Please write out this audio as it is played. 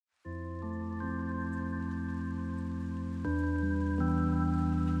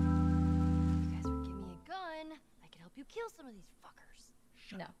some of these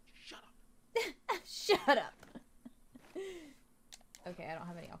fuckers. No. Shut up. Shut up. Okay, I don't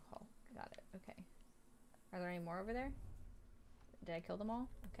have any alcohol. Got it. Okay. Are there any more over there? Did I kill them all?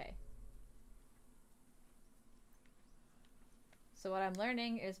 Okay. So what I'm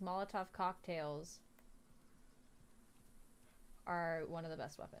learning is Molotov cocktails are one of the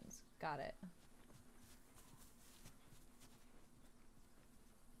best weapons. Got it.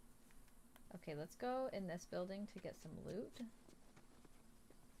 Okay, let's go in this building to get some loot.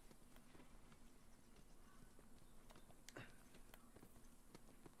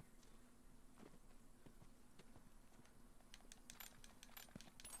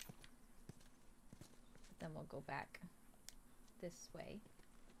 Then we'll go back this way.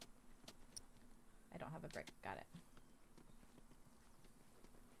 I don't have a brick. Got it.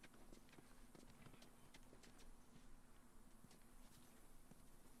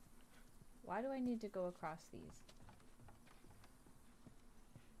 Why do I need to go across these?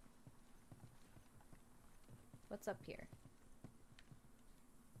 What's up here?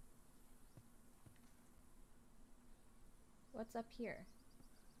 What's up here?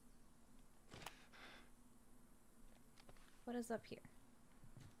 What is up here?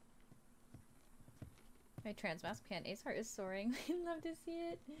 My transmask pan ace heart is soaring. I'd love to see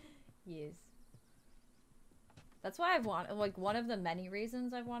it. Yes. That's why I've wanted, like, one of the many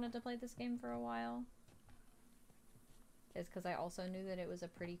reasons I've wanted to play this game for a while is because I also knew that it was a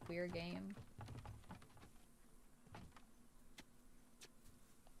pretty queer game.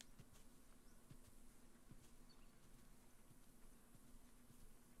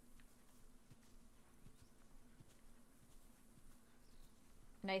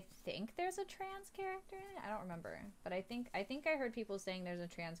 And I think there's a trans character in it. I don't remember, but I think I heard people saying there's a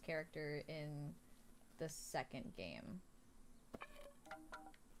trans character in the second game.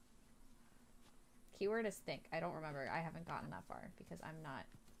 Keyword is think. I don't remember. I haven't gotten that far because I'm not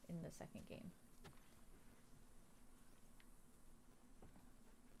in the second game.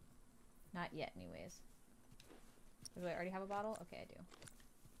 Not yet, anyways. Do I already have a bottle? Okay, I do.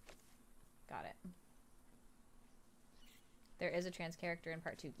 Got it. There is a trans character in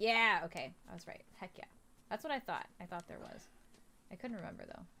part 2. Yeah, okay. I was right. Heck yeah. That's what I thought. I thought there was. I couldn't remember,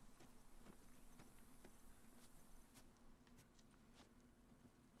 though.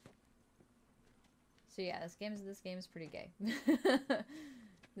 So yeah, this game is pretty gay.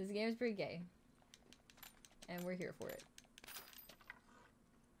 This game is pretty gay. And we're here for it.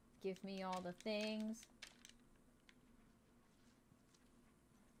 Give me all the things.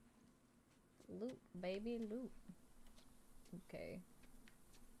 Loot, baby, loot. Okay.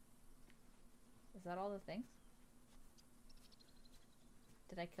 Is that all the things?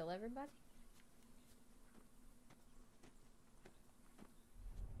 Did I kill everybody?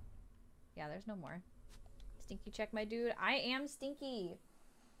 Yeah, there's no more. Stinky check, my dude. I am stinky.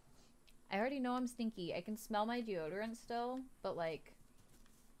 I already know I'm stinky. I can smell my deodorant still, but like,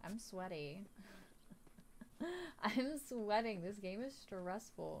 I'm sweaty. I'm sweating. This game is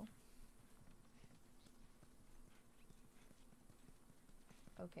stressful.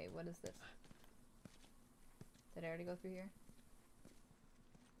 Okay, what is this? Did I already go through here?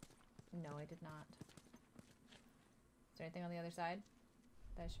 No, I did not. Is there anything on the other side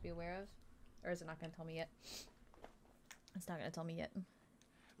that I should be aware of? Or is it not going to tell me yet? It's not going to tell me yet.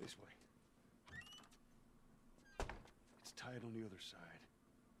 This way. It's tied on the other side.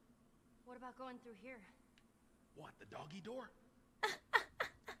 What about going through here? What, the doggy door?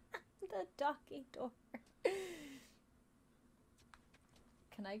 The doggy door.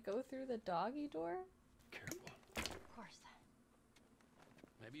 Can I go through the doggy door? Careful. Of course.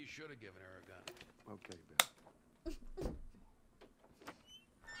 Maybe you should have given her a gun. Okay, Bill.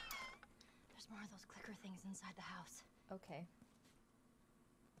 There's more of those clicker things inside the house. Okay.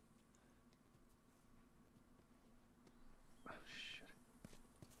 Oh, shit.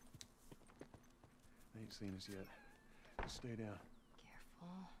 They ain't seen us yet. Just stay down.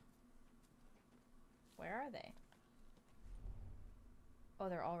 Careful. Where are they? Oh,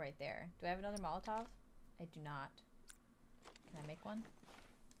 they're all right there. Do I have another Molotov? I do not. Can I make one?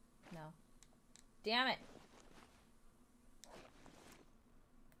 No. Damn it!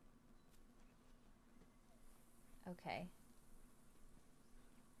 Okay.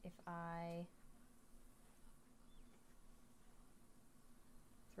 If I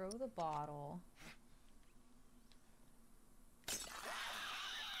throw the bottle.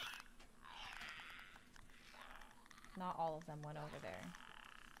 Not all of them went over there.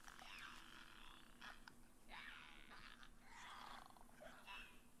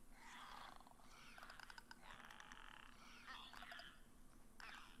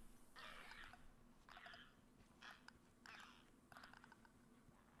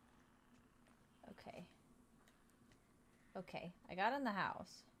 Okay, I got in the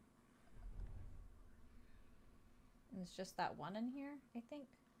house. And it's just that one in here, I think.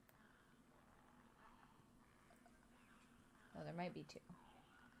 Oh, there might be two.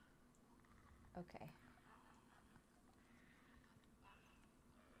 Okay.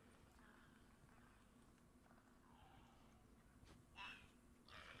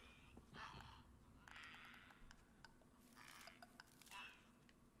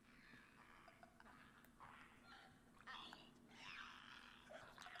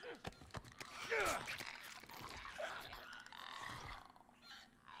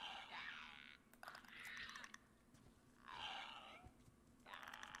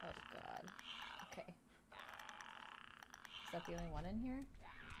 Oh god. Okay. Is that the only one in here?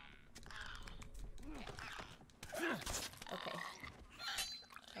 Okay.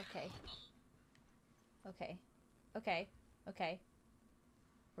 Okay. Okay. Okay. Okay.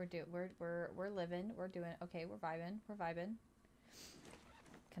 We're living. We're doing okay, we're vibing. We're vibing.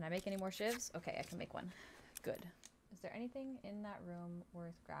 Can I make any more shivs? Okay, I can make one. Good. Is there anything in that room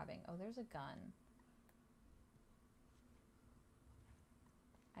worth grabbing? Oh, there's a gun.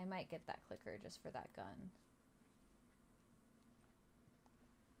 I might get that clicker just for that gun.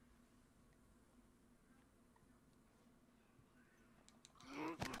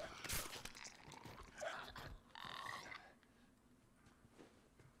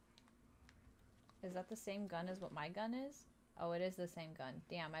 Is that the same gun as what my gun is? Oh, it is the same gun.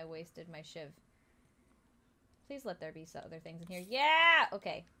 Damn, I wasted my shiv. Please let there be some other things in here. Yeah!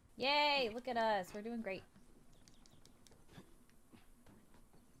 Okay. Yay! Look at us. We're doing great.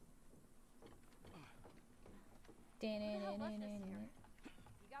 Who the hell left us here?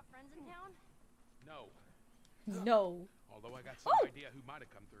 You got friends in town? No. No. Although I got some idea who might have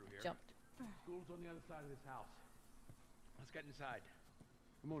come through here. Jumped. School's on the other side of this house. Let's get inside.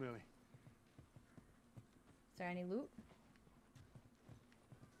 Come on, Ellie. Is there any loot?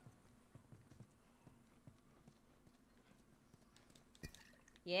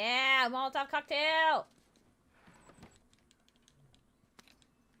 Yeah, Molotov cocktail!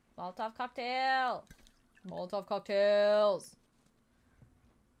 Molotov cocktail! Molotov cocktails!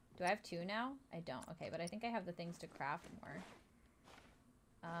 Do I have two now? I don't. Okay, but I think I have the things to craft more.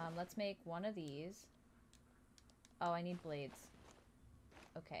 Let's make one of these. Oh, I need blades.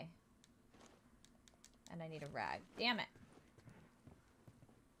 Okay. And I need a rag. Damn it!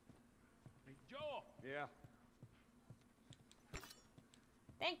 Hey, Joel! Yeah.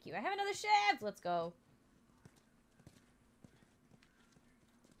 Thank you. I have another shiv! Let's go.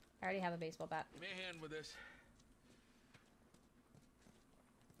 I already have a baseball bat. Give me a hand with this.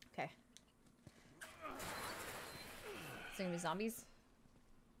 Okay. Is there gonna be zombies?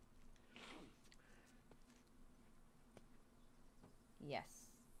 Yes.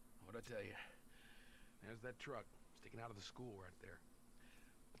 What'd I tell you? There's that truck sticking out of the school right there.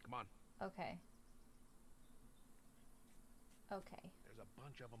 Come on. Okay. Okay. There's a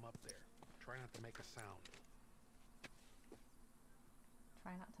bunch of them up there. Try not to make a sound.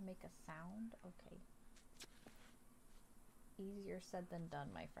 Try not to make a sound? Okay. Easier said than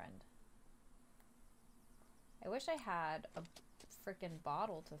done, my friend. I wish I had a frickin'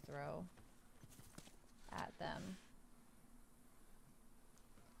 bottle to throw at them.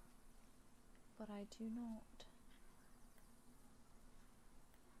 But I do not.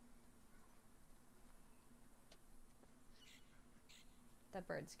 That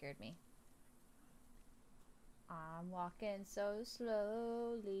bird scared me. I'm walking so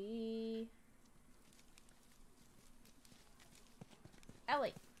slowly.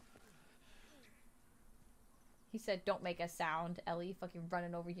 Ellie! He said, don't make a sound. Ellie fucking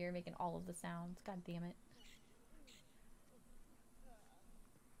running over here making all of the sounds. God damn it.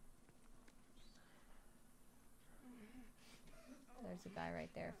 There's a guy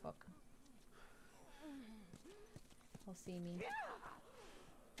right there. Fuck. He'll see me.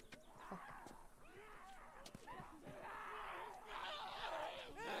 Fuck.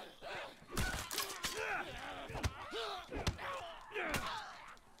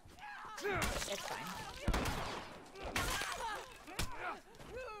 It's fine.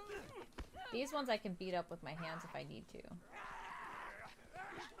 These ones I can beat up with my hands if I need to.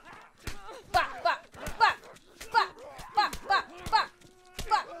 Bah, bah, bah, bah, bah, bah, bah, bah,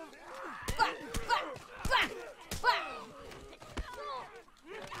 bah, bah, bah, bah.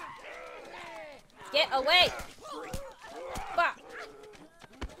 Get away! Bah.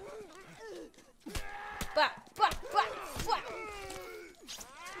 Bah, bah, bah, bah.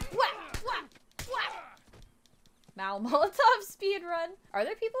 Molotov speedrun. Are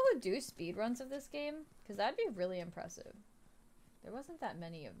there people who do speedruns of this game? Because that'd be really impressive. There wasn't that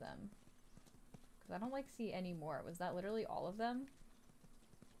many of them. I don't like see any more. Was that literally all of them?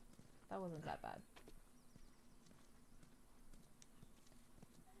 That wasn't that bad.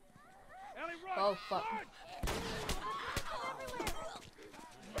 Ellie, run! Oh fuck.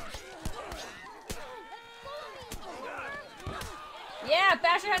 Yeah,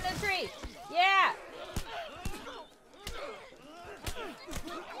 bash your head in the tree. Yeah.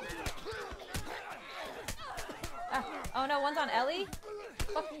 Oh no, one's on Ellie.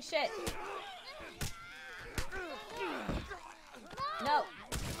 Fucking shit. No.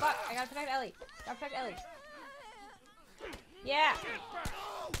 Fuck, I gotta protect Ellie. Gotta protect Ellie. Yeah.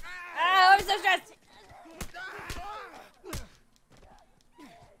 Oh, I'm so stressed.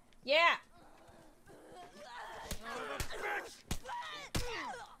 Yeah.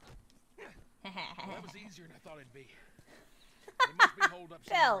 Well, that was easier than I thought it'd be. They must be holed up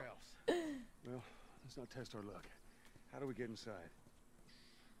somewhere else. Well, let's not test our luck. How do we get inside?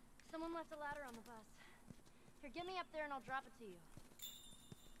 Someone left a ladder on the bus. Here, get me up there and I'll drop it to you.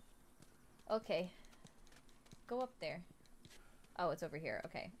 Okay. Go up there. Oh, it's over here.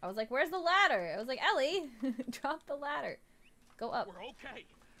 Okay. I was like, where's the ladder? I was like, Ellie, drop the ladder. Go up. We're okay.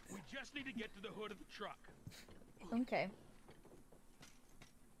 We just need to get to the hood of the truck. Okay.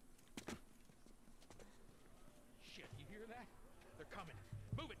 Shit, you hear that? They're coming.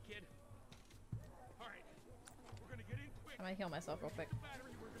 Move it, kid. All right. We're gonna get in quick. I'm gonna heal myself real quick.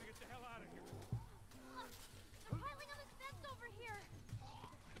 Battery, we're gonna get the hell out of here. They're piling on this fence over here.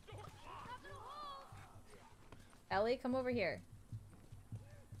 Door's locked. Stop in a hole. Ellie, come over here.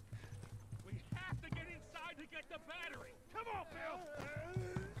 We have to get inside to get the battery. Come on, Bill.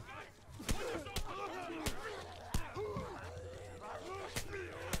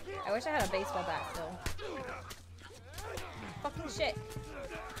 I wish I had a baseball bat still. Fucking shit.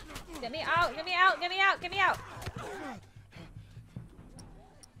 Get me out, get me out, get me out, get me out.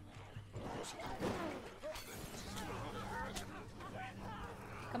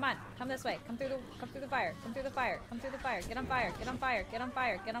 Come on, come this way. Come through the fire. Come through the fire. Come through the fire. Get on fire. Get on fire. Get on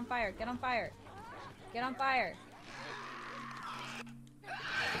fire. Get on fire. Get on fire. Get on fire.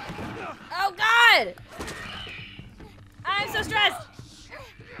 Oh god! I'm so stressed.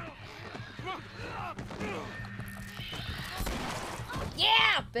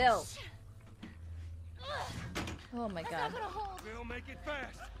 Yeah, Bill. Oh my god. Bill, make it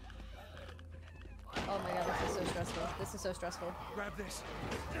fast. Oh my god, this is so stressful. This is so stressful. Grab this.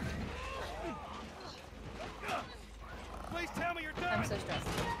 Please tell me you're done. I'm so stressed.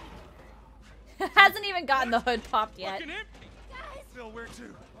 Hasn't even gotten the hood popped yet. Fucking empty. Bill, where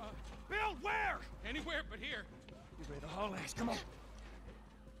to? Bill, where? Anywhere but here. You ready to haul ass? Come on.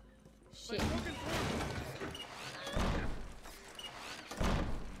 Shit.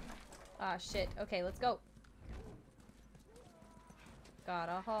 Ah, shit. Okay, let's go.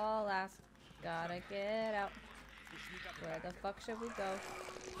 Gotta haul ass. Gotta get out. Where the fuck should we go?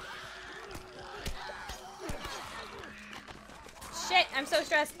 Shit, I'm so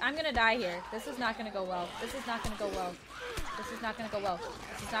stressed. I'm gonna die here. This is not gonna go well. This is not gonna go well. This is not gonna go well.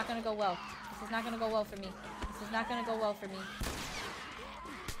 This is not gonna go well. This is not gonna go well for me. This is not gonna go well for me.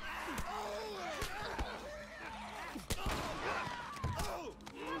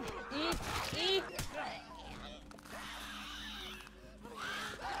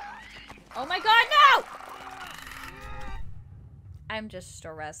 Oh my god, no! I'm just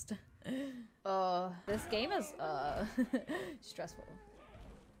stressed. This game is, stressful.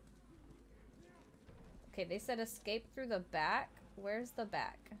 Okay, they said escape through the back. Where's the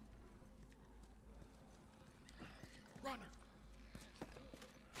back? Run.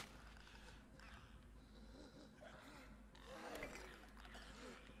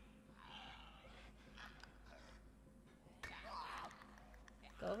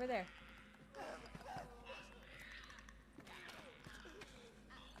 Go over there.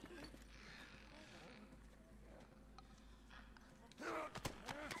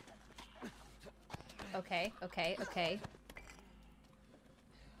 Okay, okay, okay.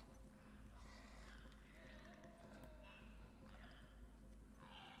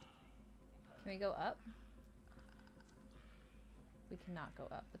 Can we go up? We cannot go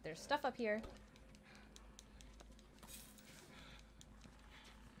up, but there's stuff up here.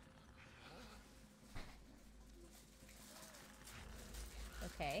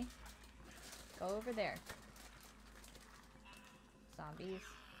 Okay. Go over there. Zombies.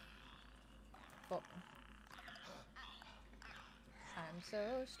 Oh. I'm so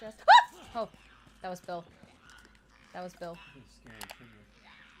stressed. Ah! Oh, that was Bill. That was Bill.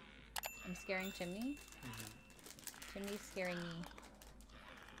 I'm scaring Chimney? Chimney's scaring me.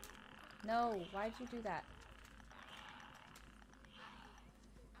 No, why'd you do that?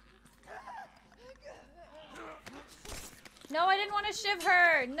 No, I didn't want to shiv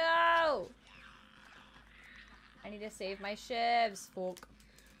her. No. I need to save my shivs, folk.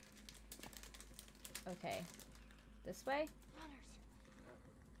 Okay. This way?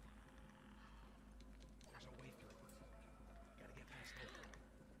 There's a way through. Gotta get past it.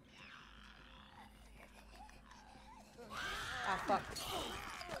 Ah, fuck.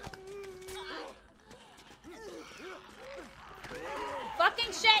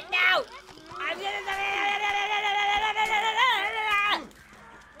 Fucking shit now!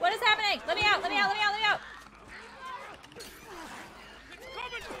 What is happening? Let me out, let me out, let me out, let me out!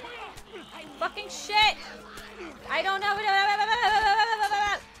 Fucking shit! I don't know.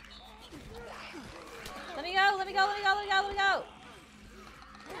 Let me go, let me go, let me go, let me go, let me go!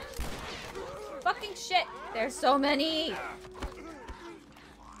 Fucking shit! There's so many!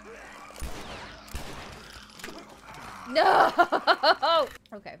 No!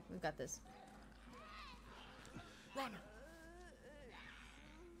 Okay, we've got this. Run.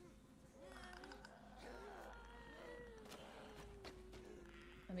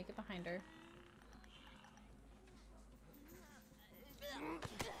 Let me get behind her.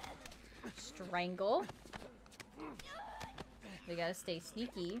 Strangle. We gotta stay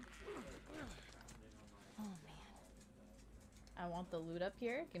sneaky. Oh man. I want the loot up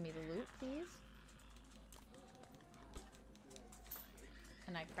here. Give me the loot, please.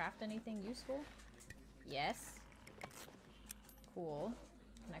 Can I craft anything useful? Yes. Cool.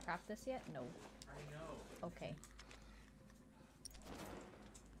 Can I craft this yet? No. Okay.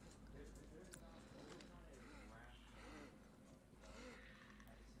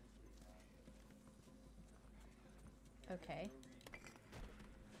 Okay.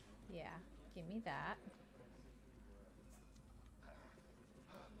 Yeah, give me that.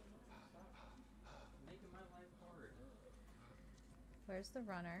 Where's the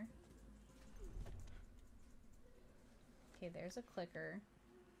runner? Okay, there's a clicker.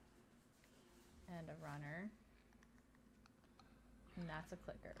 And a runner. And that's a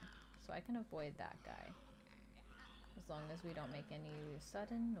clicker. So I can avoid that guy. As long as we don't make any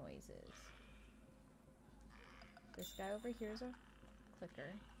sudden noises. This guy over here is a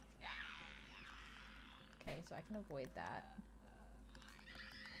clicker. Okay, so I can avoid that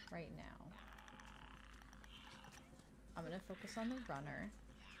right now. I'm gonna focus on the runner.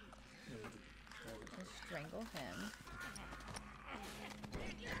 And strangle him.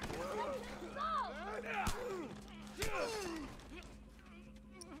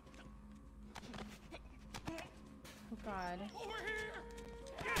 Oh god. Over here!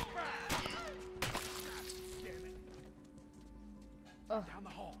 Get back! Damn it. Oh. Down the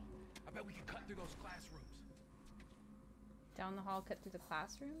hall. I bet we can cut through those classrooms. Down the hall, cut through the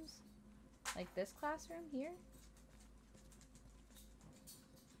classrooms? Like this classroom here?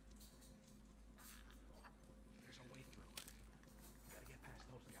 There's a way through. Gotta get past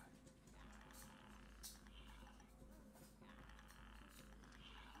those guys.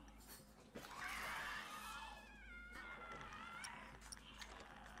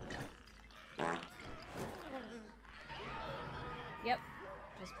 Yep.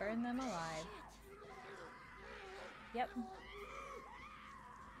 Just burn them alive. Yep.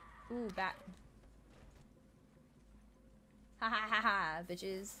 Ooh, bat. Ha ha ha ha,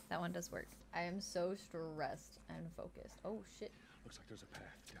 bitches. That one does work. I am so stressed and focused. Oh shit. Looks like there's a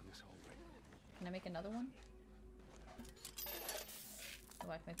path down this hallway. Can I make another one? Oh,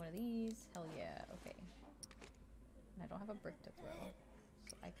 I can make one of these. Hell yeah. Okay. And I don't have a brick to throw.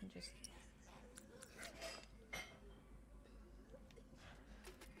 So I can just...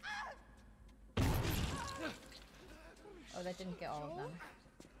 Oh, that didn't get all of them.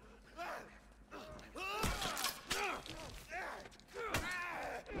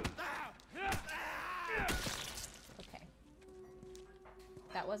 Okay.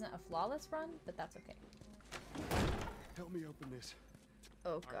 That wasn't a flawless run, but that's okay. Help me open this.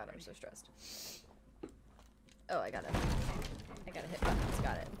 Oh god, I'm so stressed. Oh, I got it. I gotta hit buttons.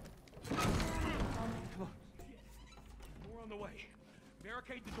 Got it. Come on. We're on the way.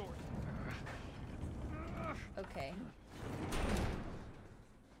 Barricade the doors. Okay.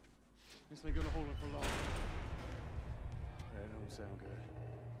 This ain't gonna hold up for long. That don't sound good.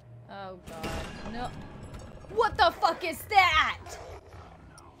 Oh god. No. What the fuck is that?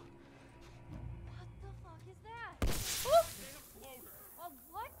 What the fuck is that? Bloater.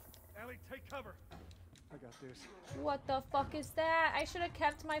 What? Ellie, take cover. I got this. What the fuck is that? I should have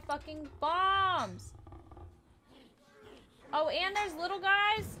kept my fucking bombs. Oh, and there's little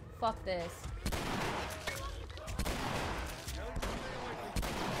guys? Fuck this.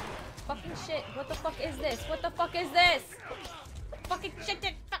 Fucking shit. What the fuck is this? What the fuck is this? Fucking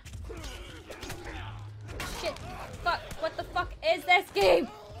shit. Fuck. Shit. fuck? What the fuck is this game?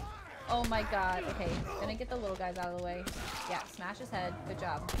 Oh my god. Okay, gonna get the little guys out of the way. Yeah, smash his head. Good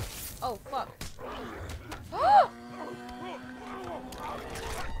job. Oh, fuck.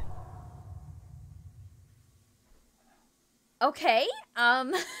 Okay,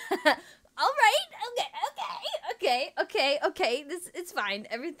 alright, okay, it's fine.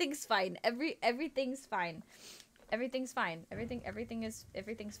 Everything's fine. Everything's fine. Everything's fine.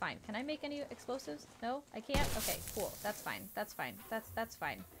 Everything's fine. Can I make any explosives? No? I can't? Okay, cool. That's fine. That's fine. That's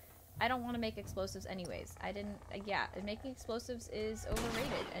fine. I don't want to make explosives anyways. I didn't, yeah, making explosives is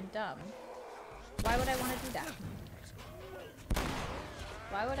overrated and dumb. Why would I want to do that?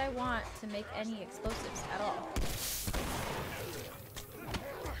 Why would I want to make any explosives at all?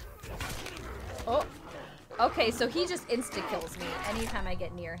 Oh! Okay, so he just insta-kills me anytime I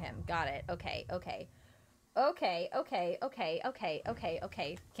get near him. Got it. Okay.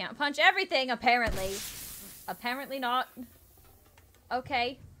 Can't punch everything, apparently. Apparently not.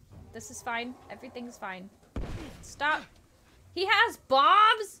 Okay. This is fine. Everything's fine. Stop. He has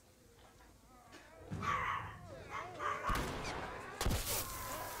bombs?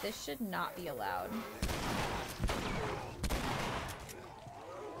 This should not be allowed.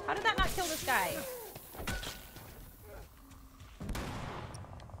 How did that not kill this guy?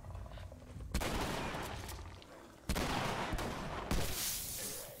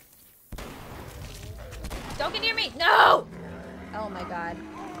 Don't get near me! No! Oh my god.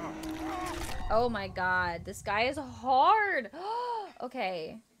 Oh my god. This guy is hard!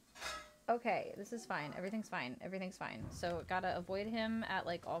 Okay. Okay, this is fine. Everything's fine. Everything's fine. So, gotta avoid him at,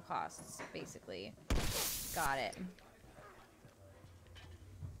 like, all costs, basically. Got it.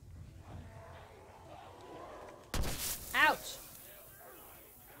 Ouch!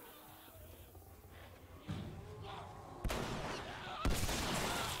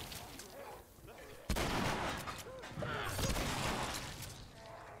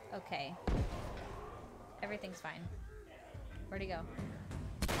 Okay. Everything's fine. Where'd he go?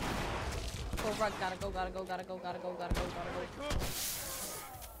 Go, rug, gotta go.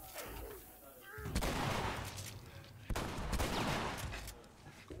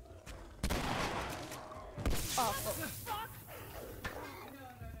 Oh, fuck.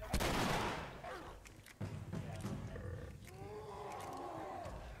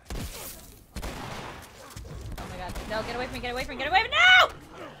 Oh my god. No, get away from me, get away from me, get away from me! No!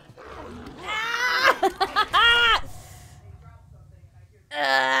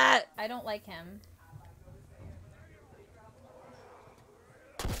 I don't like him.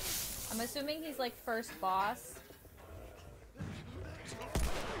 I'm assuming he's like first boss.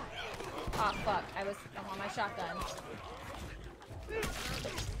 Oh fuck, I'm on my shotgun.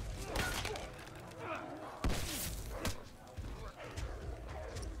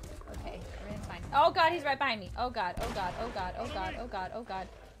 Okay, everything's fine. Oh god, he's right behind me. Oh god, oh god, oh god, oh god, oh god, oh god.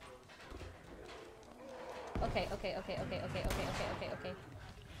 Okay. Okay.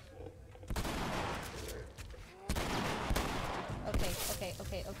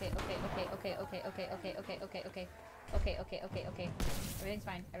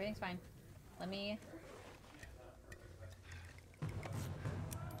 Everything's fine. Let me...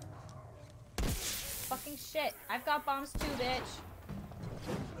 Fucking shit. I've got bombs too, bitch.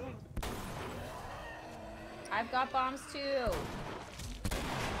 I've got bombs too.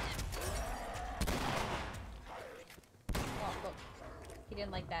 Oh, fuck. He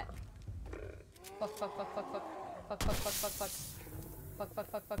didn't like that. Fuck. Fuck.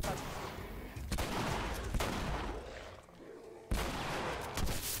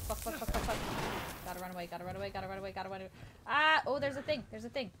 Gotta run away. Ah! Oh, there's a thing.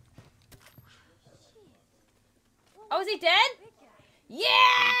 Oh, is he dead?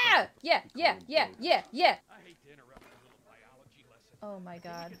 Yeah! Yeah. I hate to interrupt a little biology lesson. Oh my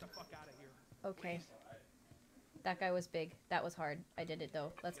god. Get the fuck out of here. Okay. That guy was big. That was hard. I did it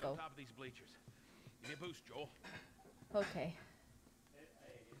though. Let's Get on go. top of these bleachers. Give me a boost, Joel. Okay.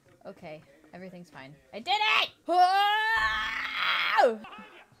 Okay. Everything's fine. I did it! Whoa!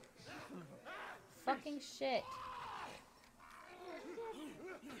 Fucking shit.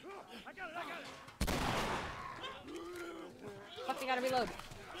 I got it. Fucking gotta reload.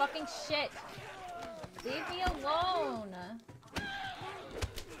 Fucking shit. Leave me alone.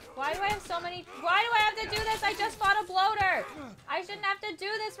 Why do I have so many? Why do I have to do this? I just fought a bloater. I shouldn't have to do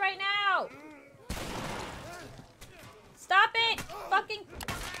this right now. Stop it. Fucking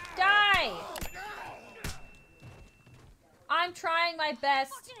die. I'm trying my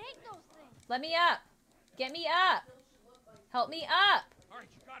best. Let me up. Get me up. Help me up. All right,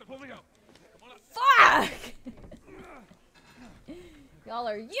 you got it. Pull me up. Come on up. Fuck! Y'all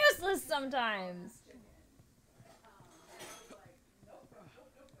are useless sometimes.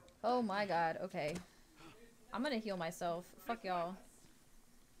 Oh my god, okay. I'm gonna heal myself. Fuck y'all.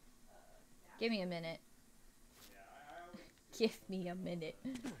 Give me a minute. Give me a minute.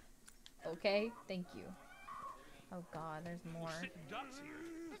 Okay? Thank you. Oh god, there's more.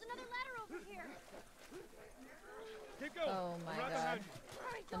 There's another ladder over here. Keep going. Oh my I'm right god. behind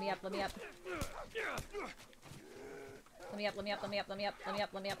you. Let me up, let me up. Let me up, let me up, let me up, let me up, let me up,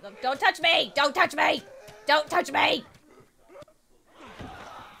 let me up. Don't touch me! Don't touch me! Don't touch me!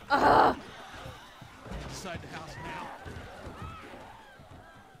 Ugh! Inside the house now.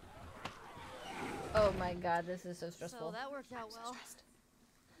 Oh my god, this is so stressful. So that worked out well.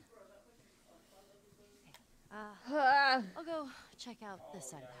 Ah, I'll go check out this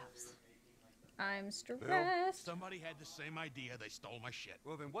side of the house. I'm stressed. Somebody had the same idea. They stole my shit.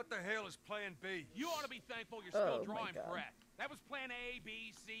 Well, then what the hell is plan B? You ought to be thankful you're Oh still my drawing God. breath. That was plan A,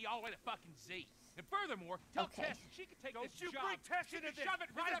 B, C, all the way to fucking Z. And furthermore, tell Okay. Tess that she could take Don't this you job. bring Tess She into could this. shove it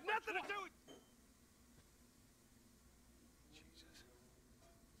This right has up her nothing to throat. do with... Jesus.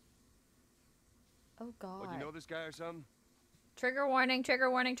 Oh god. What, you know this guy or something? Trigger warning,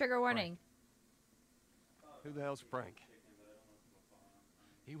 trigger warning, trigger warning. Who the hell's Frank?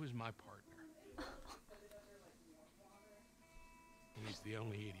 He was my partner. He's the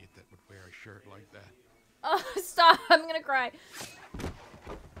only idiot that would wear a shirt like that. Oh, stop. I'm gonna cry.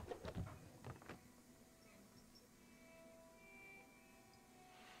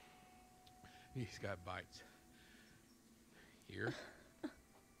 He's got bites. Here.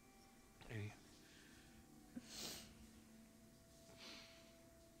 Hey.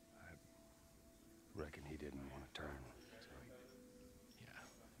 Reckon he didn't want to turn. So Yeah,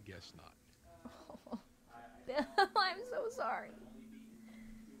 guess not. Bill, I'm so sorry.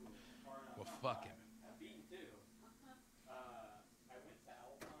 Well, fuck him.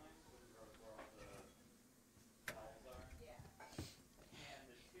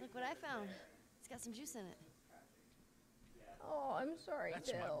 Look what I found. It's got some juice in it. Oh, I'm sorry,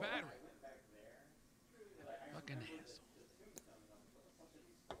 That's Bill. my battery. Fucking asshole.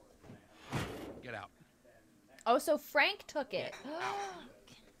 Get out. Oh, so Frank took it.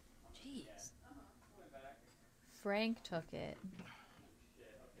 Jeez. Frank took it.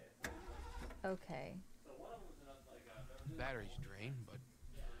 Okay. Battery's drained, but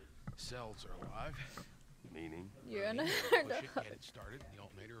cells are alive. meaning? You're gonna Push it, get it started, and the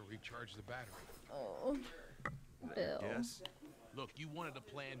alternator will recharge the battery. Oh, Bill. Yes. Look, you wanted a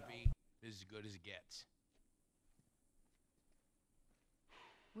plan B. This is as good as it gets.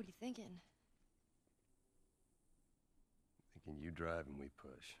 What are you thinking? Thinking you drive and we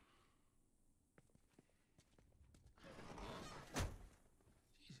push.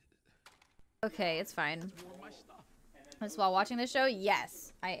 Okay, it's fine. More of my stuff. Just while watching the show,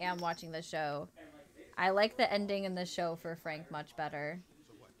 yes, I am watching the show. I like the ending in the show for Frank much better.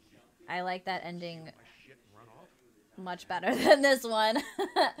 I like that ending My shit and run off. much better than this one,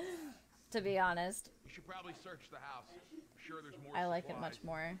 to be honest. You should probably search the house. I'm sure there's more I like it supplies. much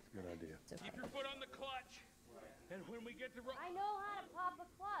more. Good idea. It's okay. Keep your foot on the clutch. And when we get to I know how to pop a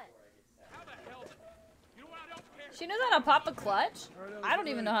clutch. how the hell did... You know what? I don't care. She knows how to pop a clutch? I don't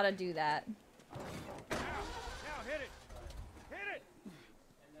even know how to do that. Now hit it. Hit it.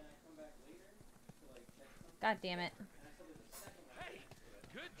 God damn it. Hey,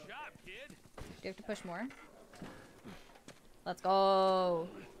 good job, kid. Do you have to push more? Let's go.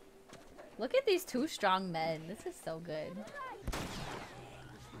 Look at these two strong men. This is so good.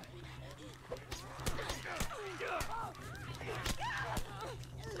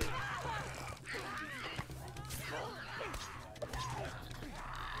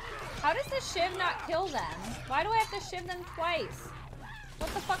 How does the shiv not kill them? Why do I have to shiv them twice?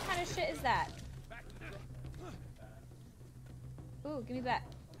 What the fuck kind of shit is that? Ooh, give me that.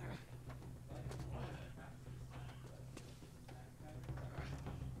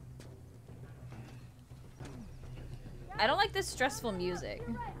 I don't like this stressful music.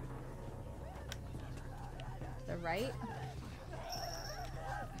 The right?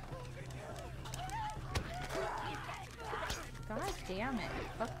 God damn it.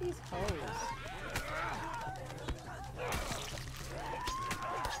 Fuck these hoes.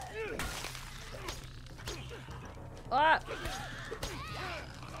 Ah!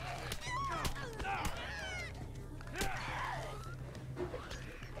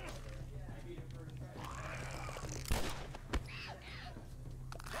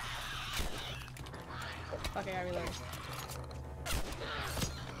 Okay, I reload.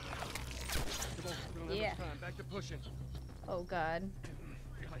 Yeah. Time. Back to pushing. Oh god.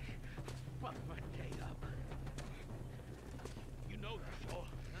 Really? Fuck my day up. You know the show,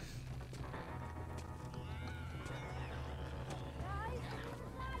 huh?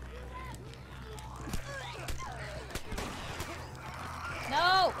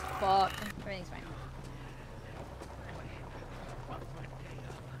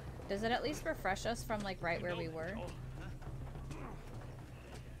 Does it at least refresh us from like right where we were?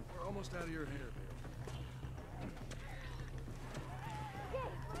 We're almost out of your hair, Bill.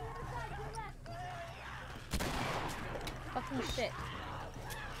 Fucking shit.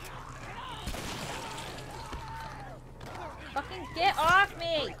 Fucking get off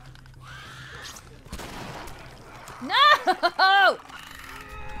me! No!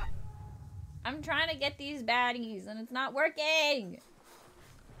 I'm trying to get these baddies and it's not working!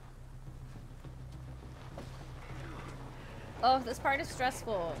 Oh, this part is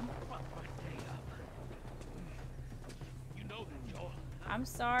stressful. You know that, Joel. I'm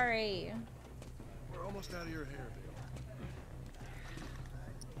sorry. We're almost out of your hair, Bill.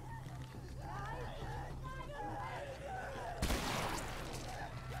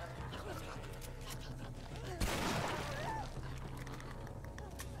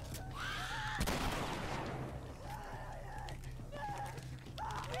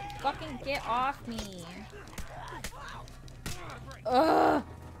 Fucking get off me. Ugh.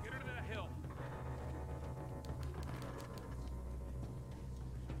 Get her to that hill.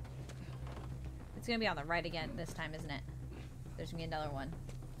 It's gonna be on the right again this time, isn't it? There's gonna be another one.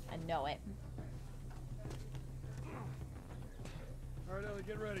 I know it. All right, Ellie,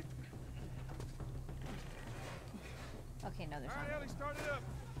 get ready. Okay, no, there's All right, not. Ellie, start it up.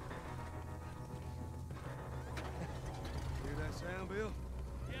 Hear that sound, Bill?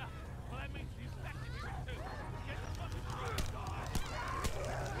 Yeah. Well, that means she's back to hear it too. Get the fucking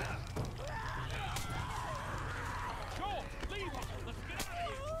Joel, leave him. Let's get out of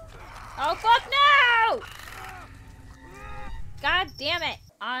here. Oh, fuck no! God damn it.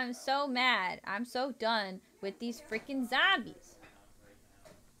 I'm so mad. I'm so done with these freaking zombies.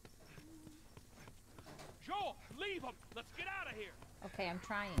 Joel, leave him. Let's get out of here. Okay, I'm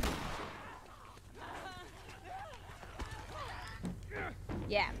trying.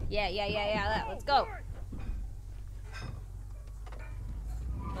 Yeah. Let's go.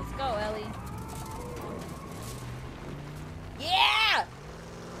 Let's go, Ellie. Yeah!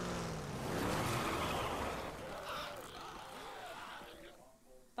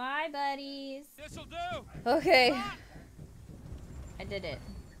 Bye, buddies. This'll do. Okay. I did it.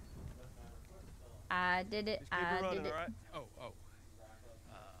 I did it. Just keep I it running, did it. all right? Oh.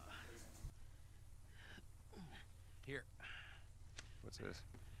 Here. What's this?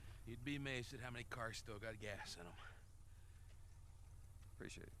 You'd be amazed at how many cars still got gas in them.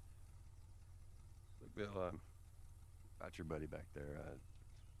 Appreciate it. Look, Bill, about your buddy back there,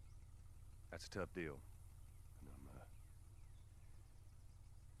 that's a tough deal. And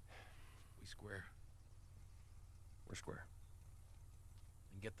We square. we're square.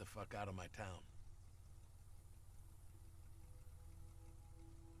 And get the fuck out of my town.